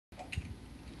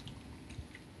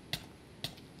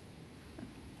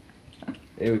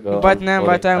Here we go. But now,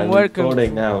 but I'm working.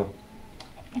 recording now.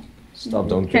 Stop,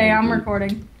 don't kill Okay, me, I'm dude.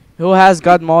 recording. Who has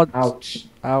God mod? Ouch.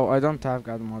 Oh, I don't have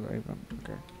God mod even.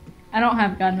 Okay. I don't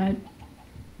have gun mode.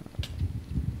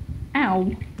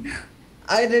 Ow.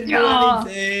 I didn't Yeah. do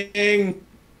anything.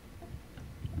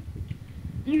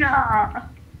 Yeah.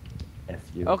 F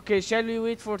you. Okay, shall we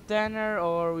wait for Tanner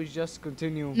or we just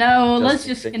continue? No, Just let's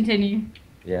just continue.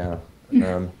 continue.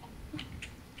 Yeah.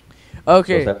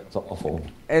 Okay, That's awful.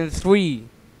 in 3,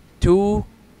 2,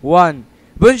 1.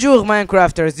 Bonjour,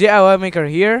 Minecrafters. DIY Maker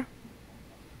here.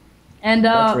 And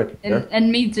That's Rick, yeah.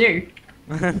 and me too.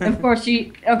 Of course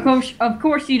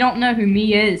you don't know who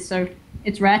me is, so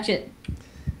it's Ratchet.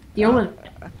 Deal with it.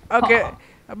 Okay.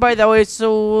 By the way,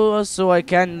 so I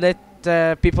can let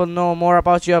people know more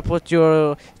about you. I'll put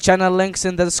your channel links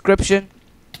in the description.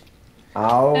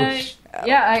 Ouch.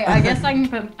 Yeah, I guess I can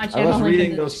put my I channel was link in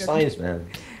reading the those description. signs, man.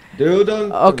 Dude,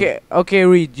 don't. Okay,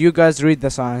 read. You guys read the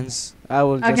signs. I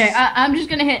will just. Okay, I'm just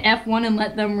gonna hit F1 and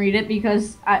let them read it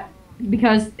because they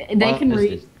What can is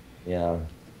read. this? Yeah.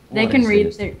 They What can is read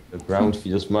this? their- The ground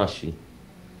feels mushy.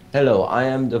 Hello, I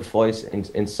am the voice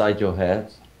inside your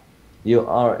head. You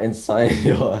are inside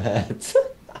your head.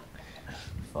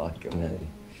 Fuck man.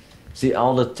 See,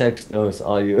 all the text knows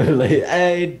are you like,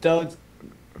 hey, don't.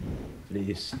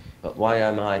 Please. But why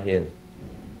am I here?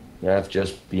 You have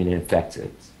just been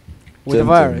infected. with a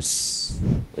Symptoms. virus.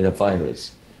 With a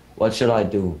virus. What should I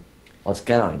do? What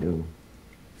can I do?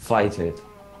 Fight it.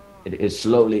 It is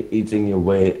slowly eating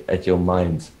away at your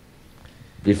mind.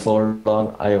 Before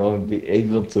long, I won't be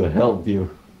able to help you.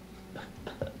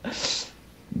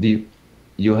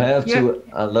 You have to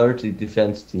alert the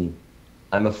defense team.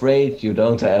 I'm afraid you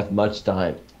don't have much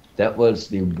time. That was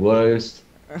the worst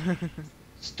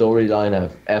storyline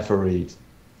I've ever read.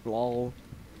 Lol.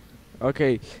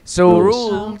 Okay, so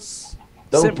Rules. rules.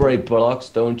 Don't Simple. break blocks,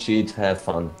 don't cheat, have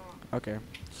fun. Okay.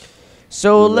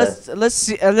 So Do let's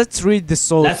see. Let's read the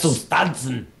souls. Lass uns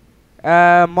tanzen!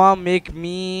 Mom, make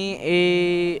me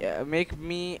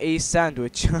a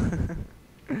sandwich.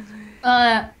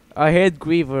 I hate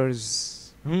grievers.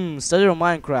 Study on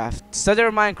Minecraft. Study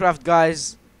on Minecraft,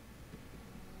 guys.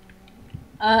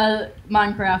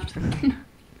 Minecraft.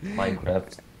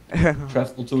 Minecraft.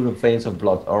 Travel to the veins of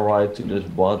blood. Alright, to this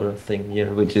water thing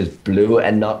here, which is blue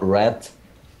and not red.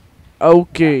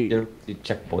 Okay. Here, the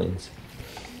checkpoints.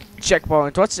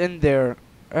 Checkpoint. What's in there?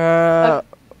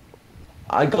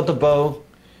 I got the bow,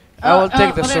 I will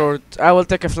take the whatever. sword. I will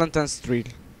take a flint and steel.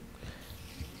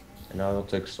 and I will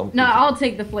take something. No, I'll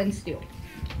take the flint steel.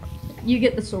 You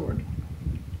get the sword.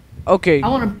 Okay. I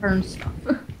want to burn stuff.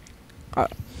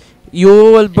 You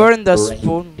will burn the Rain.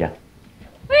 spoon. Yeah.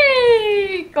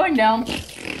 Whee! Going down.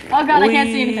 Oh god, I can't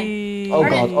see anything. Oh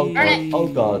Burn god, it, oh burn god, it, oh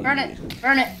god. Burn it,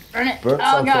 burn it, burn it. Burn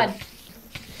Oh something. god.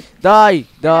 Die,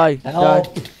 die, die.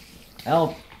 Help!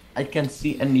 Help! I can't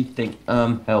see anything.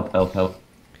 Help, help, help.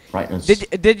 Brightness.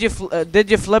 Did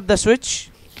you flip the switch?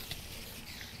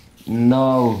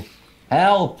 No.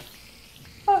 Help!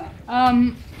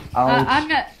 I'm Ouch.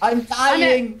 at I'm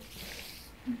dying!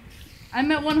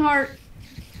 I'm at 1 heart.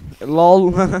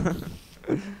 Lol.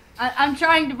 I'm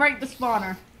trying to break the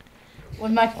spawner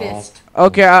with my fist.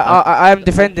 Okay, I am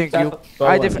defending you. Go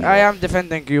I on. am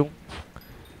defending you.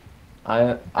 I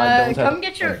don't Come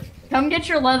have... get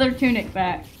your leather tunic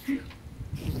back.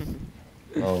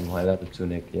 Oh, my leather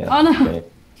tunic, yeah. Oh, no. Okay.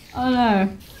 Oh no,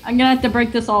 I'm gonna have to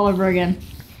break this all over again.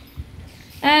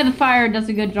 The fire does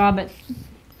a good job at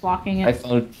blocking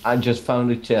it. I just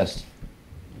found a chest.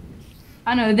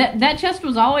 I know that chest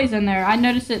was always in there. I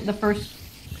noticed it the first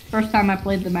time I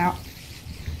played them out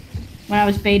when I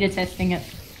was beta testing it.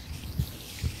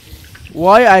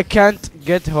 Why I can't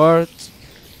get hurt?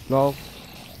 Lol.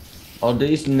 Oh,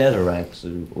 these netherracks,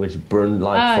 which burn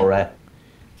like forever.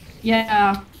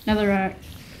 Yeah, netherrack.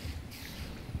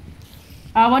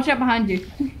 Watch out behind you.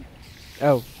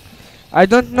 Oh, I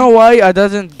don't know why I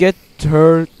doesn't get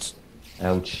hurt.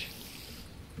 Ouch.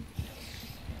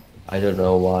 I don't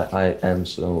know why I am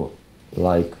so,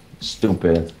 like,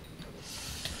 stupid.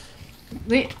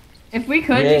 If we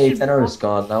could, Yay, you should. Tanner is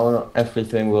gone. Now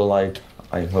everything will, like,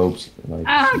 I hope, like...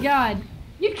 Oh god,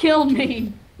 you killed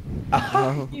me.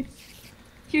 Oh.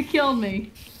 You killed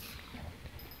me.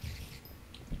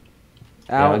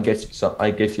 Yeah, Ow.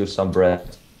 I give you some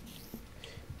bread.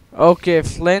 Okay,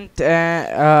 Flint.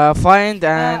 Find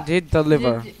and hit the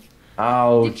liver.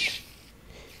 Ouch.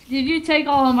 Did you take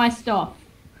all of my stuff?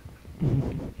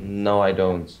 No, I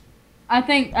don't. I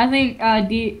think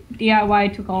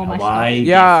DIY took all of my Why?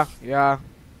 stuff. Yeah.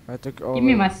 I took all. Give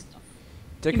me of- my stuff.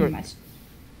 Take Give me your. my stuff.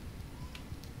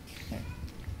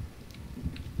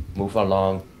 Move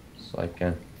along, so I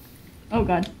can... Oh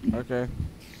god. Okay.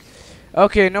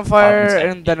 Okay, no fire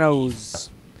in the nose.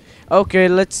 Okay,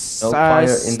 let's No fire in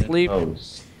the sleep.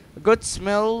 nose. Good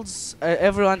smells.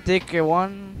 Everyone take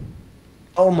one.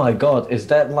 Oh my god, is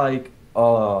that like...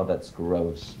 Oh, that's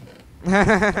gross.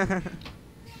 There's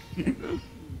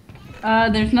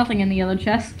nothing in the other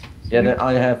chest. Yeah, then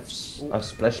I have a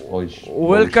splash potion.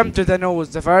 Welcome to the nose.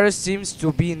 The virus seems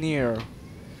to be near.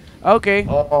 Okay.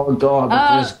 Oh god,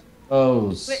 it is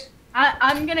gross. Wait,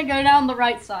 I'm gonna go down the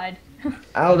right side.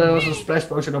 Oh, there was a splash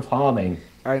potion of harming.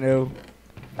 I know.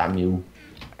 Damn you.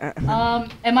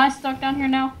 Am I stuck down here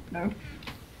now? No.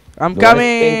 I'm Do I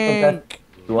think coming. that-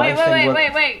 do I Wait,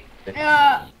 think wait.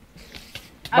 what-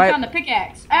 I My- found a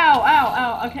pickaxe.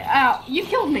 Ow. Okay, ow. You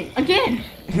killed me again.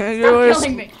 you Stop were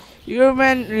killing me. you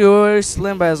were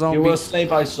slain by a zombie. You were slain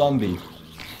by a zombie.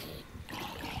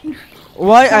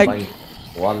 Why I By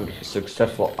one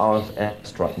successful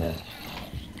airstrike man.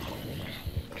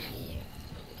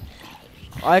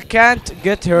 I can't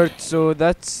get hurt, so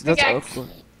that's Pickaxe. awkward.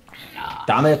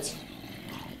 Damn it.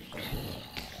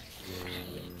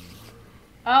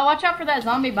 Watch out for that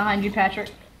zombie behind you,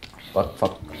 Patrick.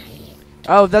 Fuck.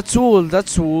 Oh, that's wool.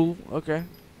 That's wool. Okay.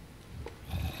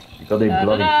 You got a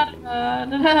bloody...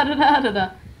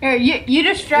 Here, you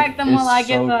distract them while I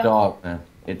give It's so a. dark, man.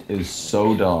 It is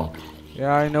so dark.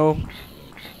 Yeah, I know.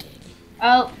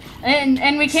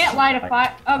 And we can't light a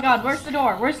fire. Oh God, where's the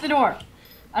door? Where's the door?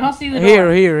 I don't see the Here,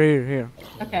 door. here.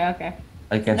 Okay.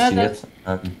 I can No, see that's-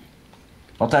 it.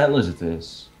 What the hell is it?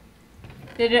 This?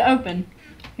 Did it open?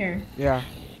 Here. Yeah.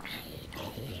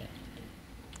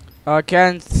 I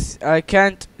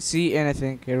can't see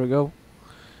anything. Here we go.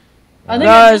 I think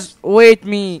Guys, wait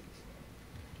me.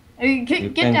 Get You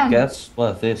get can down. guess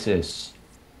what this is.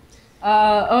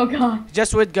 Oh God.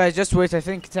 Just wait, guys. Just wait. I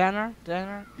think Tanner.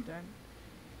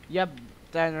 Yep,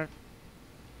 Tanner.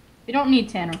 You don't need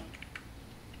Tanner.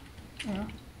 Yeah. Here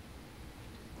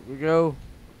we go.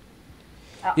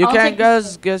 You I'll can take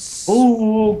this guess.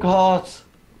 Oh god.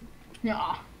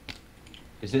 Yeah.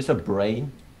 Is this a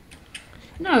brain?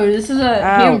 No, this is a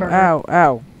Ow, hamburger.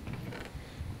 ow.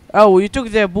 Oh, you took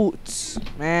their boots,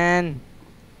 man.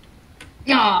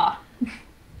 Yeah.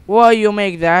 Why you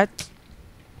make that?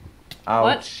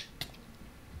 Ouch.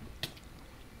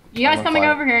 You guys I'm on coming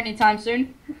fire. over here anytime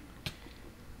soon?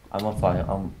 I'm on fire.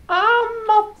 I'm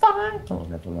on fire. Oh,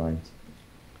 never mind.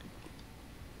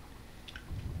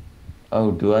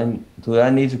 Oh, do I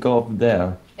need to go up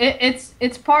there? It's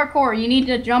parkour. You need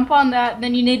to jump on that,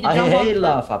 then you need to I jump on hate the-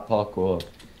 lava parkour.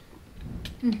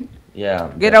 Yeah.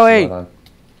 Get that's away.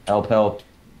 what help.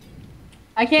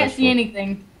 I can't see Special.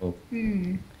 anything. Oh.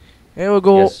 Here we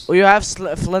go. Yes. You have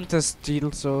flint and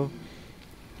steel, so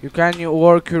you can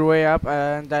work your way up.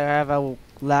 And I have a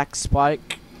black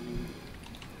spike.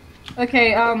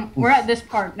 Okay, we're at this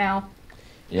part now.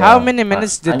 Yeah, How many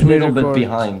minutes did I'm we a little record? bit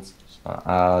behind.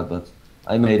 But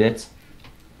I made it.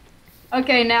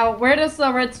 Okay, now where does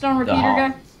the redstone repeater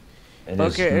go? It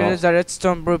is Okay, it not is a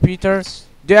redstone repeater.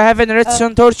 Do you have any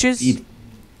redstone torches? speed.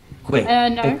 Quick.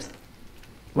 No. fix.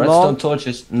 Redstone Lol.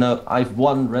 torches. No, I've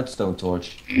one redstone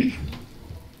torch.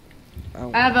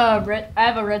 Oh. I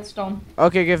have a redstone.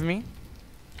 Okay, give me.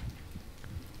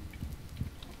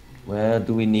 Where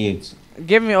do we need?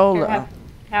 Give me all. Here,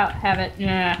 have it.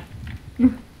 Yeah.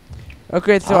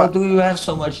 Okay, How so do you have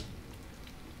so much?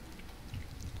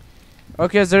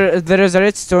 okay, there is a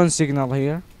redstone signal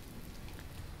here.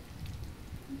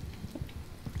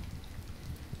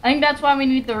 I think that's why we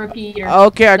need the repeater.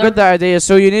 Okay, I got the idea.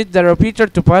 So you need the repeater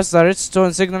to pass the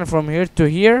redstone signal from here to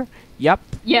here. Yep.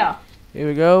 Yeah. Here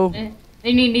we go. Then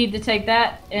you need to take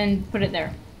that and put it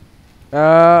there.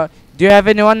 Do you have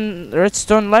any one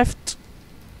redstone left?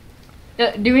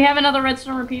 Do we have another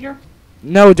redstone repeater?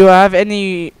 No. Do I have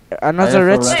any I another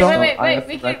have a redstone? Wait, I have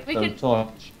we a can- redstone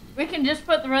torch. We can just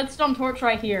put the redstone torch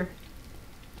right here.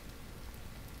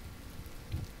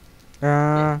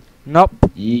 Nope.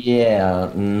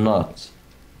 Yeah, not.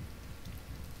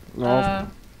 Uh,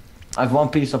 I have one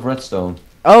piece of redstone.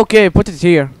 Okay, put it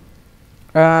here.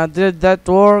 Did that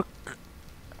work?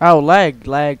 Oh, lag.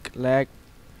 did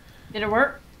it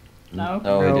work? No.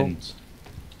 No, it No. didn't.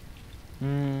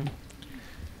 Hmm.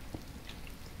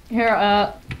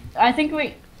 Here, I think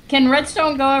we can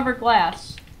redstone go over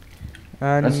glass.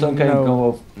 Redstone can no. go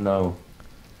off. No.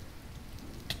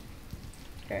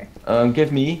 Okay.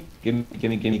 Give me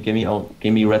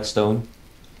redstone.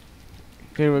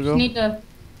 Here we Just go. need to.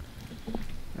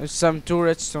 There's some 2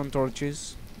 redstone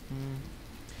torches.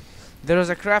 There is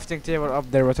a crafting table up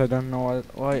there, but I don't know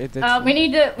why it is. We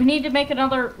need to make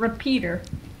another repeater.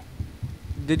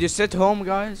 Did you sit home,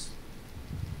 guys?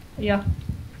 Yeah.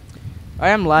 I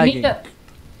am We need lagging. to.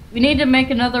 We need to make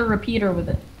another repeater with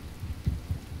it.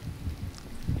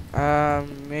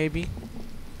 Maybe.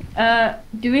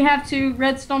 Do we have 2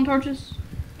 redstone torches?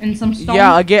 And some stone?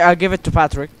 Yeah, I give it to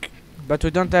Patrick, but we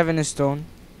don't have any stone.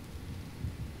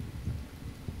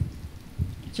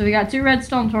 So we got 2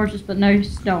 redstone torches, but no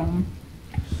stone.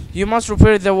 You must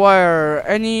repair the wire.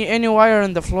 Any wire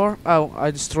in the floor? Oh,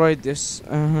 I destroyed this.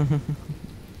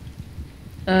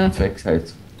 Fix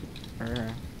it.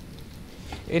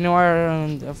 Any wire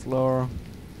on the floor?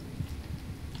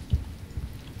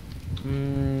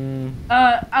 Oh,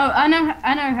 I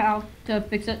know how to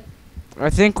fix it. I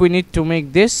think we need to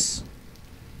make this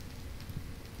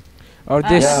or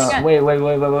this. Yeah.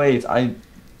 Wait.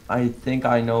 I think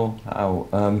I know how.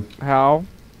 How?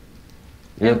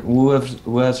 Yeah. Who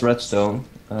has redstone?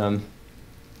 And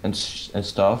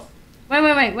stuff. Wait.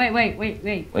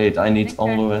 Wait, I need think all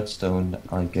I- the redstone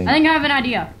I can. I think I have an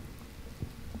idea.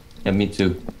 Yeah, me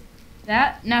too.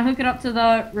 That, now hook it up to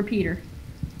the repeater.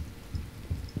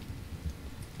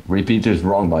 Repeater's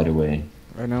wrong, by the way.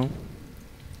 I know.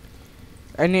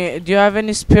 Do you have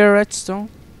any spare redstone?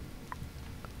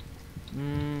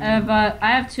 I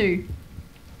have 2.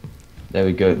 There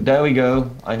we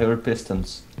go. I heard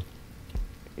pistons.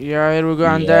 Yeah, here we go.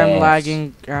 And I'm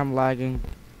lagging.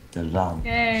 The lamp.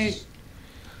 Okay.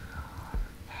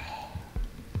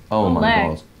 Oh my lag.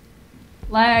 god.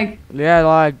 Lag. Yeah,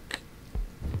 lag.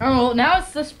 Oh, now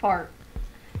it's this part.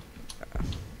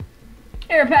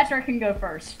 Here, Patrick can go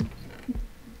first.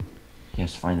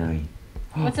 Yes, finally.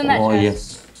 What's in that Oh chest?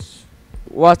 yes.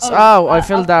 What's? Oh, Oh, I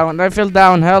fell down.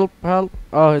 Help!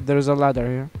 Oh, there's a ladder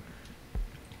here.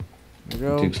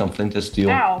 Go. Took something to steal.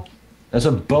 Ow. There's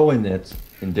a bow in it.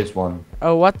 In this one.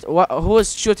 Oh, what? Who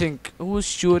is shooting? Who's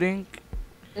shooting?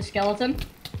 The skeleton.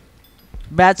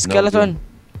 Bad No, skeleton.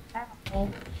 Ow.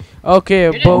 Okay,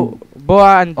 You bow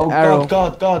and Oh arrow.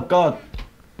 god.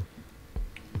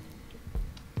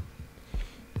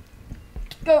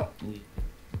 Go.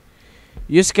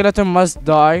 You skeleton must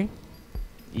die.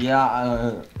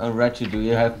 Yeah, Ratchet, do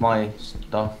you have my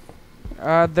stuff?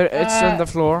 It's on the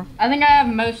floor. I think I have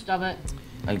most of it.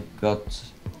 I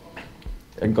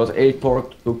got 8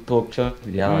 pork chop.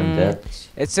 Yeah, I'm dead.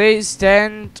 It says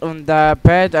stand on the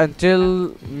bed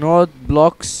until node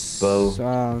blocks. Bow.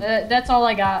 That's all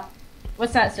I got.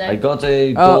 What's that say? I got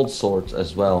a gold sword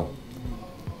as well.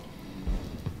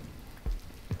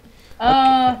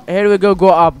 Here we go. Go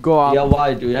up. Yeah,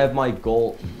 why? Do you have my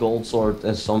gold sword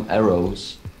and some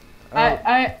arrows?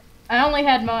 I only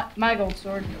had my gold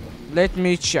sword. Let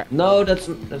me check. No, that's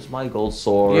my gold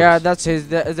sword. Yeah, that's his.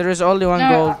 There is only one No,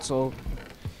 gold, so.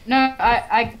 No,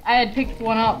 I had picked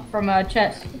one up from a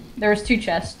chest. There was 2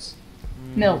 chests.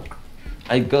 Milk.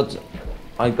 I got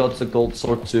the gold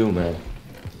sword too, man.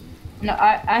 No,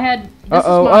 I had.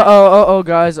 Oh,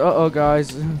 guys. Oh,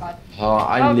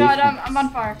 I'm Oh leaving. god, I'm on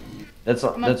fire. I'm in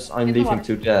the leaving water.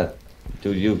 to that.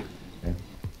 To you.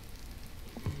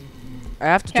 I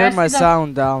have to Can I turn my see the-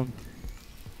 sound down.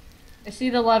 I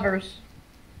see the levers.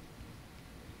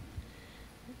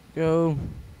 Go.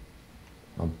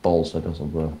 My balls, that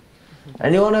doesn't work.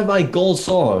 Anyone have my gold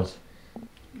sword?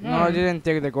 No, I didn't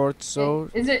take the gold, so.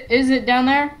 Is it down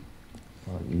there?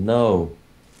 No.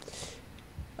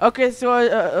 Okay, so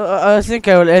I think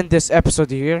I will end this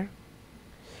episode here.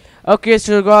 Okay,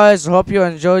 so guys, hope you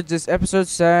enjoyed this episode.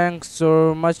 Thanks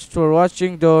so much for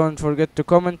watching. Don't forget to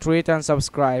comment, rate, and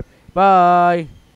subscribe. Bye.